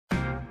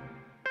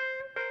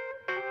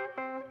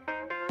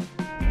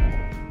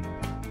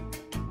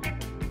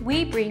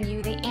we bring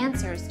you the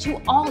answers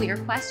to all your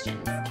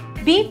questions.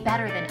 Be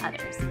better than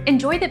others.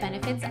 Enjoy the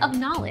benefits of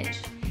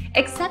knowledge.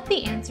 Accept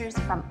the answers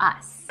from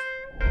us.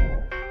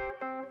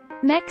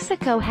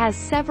 Mexico has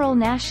several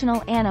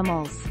national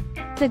animals.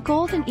 The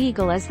golden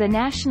eagle is the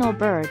national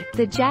bird,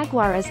 the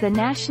jaguar is the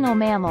national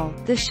mammal,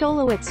 the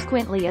Xoloitzcuintli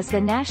squintly is the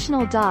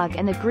national dog,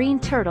 and the green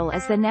turtle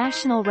is the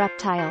national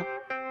reptile.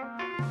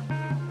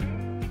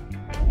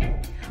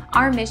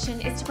 Our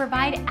mission is to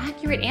provide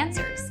accurate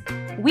answers.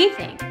 We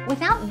think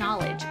without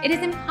knowledge, it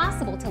is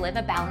impossible to live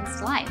a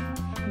balanced life.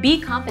 Be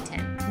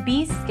competent,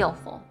 be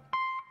skillful.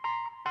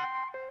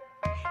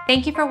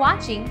 Thank you for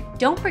watching.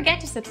 Don't forget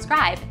to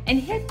subscribe and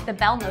hit the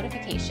bell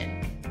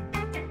notification.